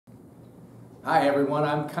Hi everyone,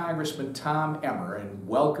 I'm Congressman Tom Emmer and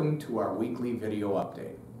welcome to our weekly video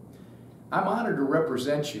update. I'm honored to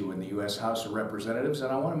represent you in the U.S. House of Representatives,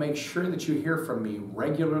 and I want to make sure that you hear from me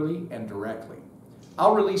regularly and directly.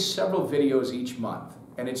 I'll release several videos each month,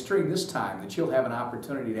 and it's during this time that you'll have an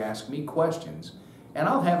opportunity to ask me questions, and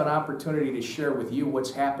I'll have an opportunity to share with you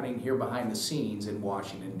what's happening here behind the scenes in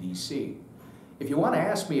Washington, D.C. If you want to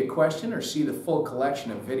ask me a question or see the full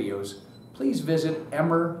collection of videos, please visit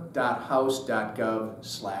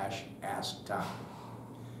emmer.house.gov/asktom.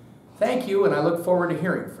 Thank you, and I look forward to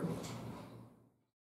hearing from you.